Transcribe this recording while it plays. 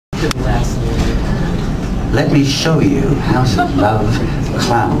Let me show you how to love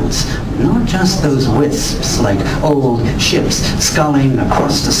clouds. Not just those wisps like old ships sculling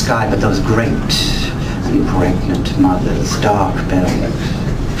across the sky, but those great and pregnant mothers, dark bellied.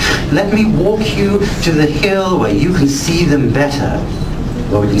 Let me walk you to the hill where you can see them better,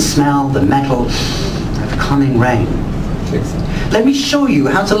 where we can smell the metal of coming rain. Let me show you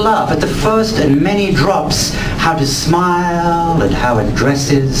how to laugh at the first and many drops, how to smile at how it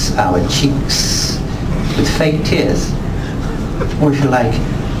dresses our cheeks with fake tears, or if you like,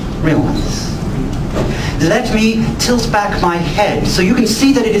 real ones. Let me tilt back my head so you can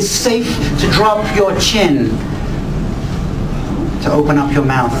see that it is safe to drop your chin, to open up your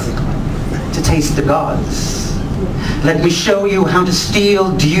mouth, to taste the gods. Let me show you how to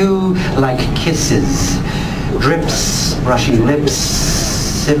steal dew like kisses, drips, brushing lips,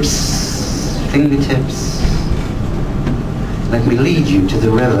 sips, fingertips. Let me lead you to the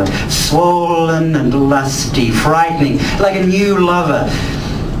river, swollen and lusty, frightening, like a new lover,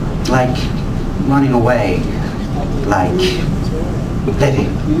 like running away, like living.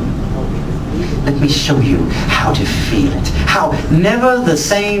 Let me show you how to feel it, how never the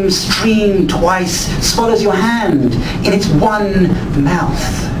same stream twice swallows your hand in its one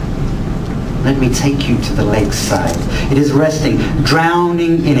mouth. Let me take you to the lakeside. It is resting,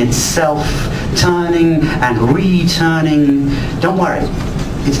 drowning in itself, turning and returning. Don't worry,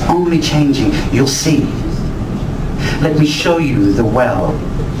 it's only changing. You'll see. Let me show you the well.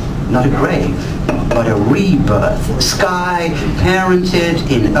 Not a grave, but a rebirth. Sky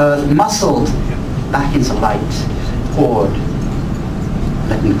parented in earth, muscled back into light, poured.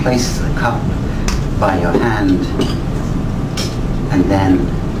 Let me place the cup by your hand, and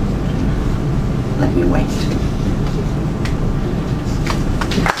then let me wait.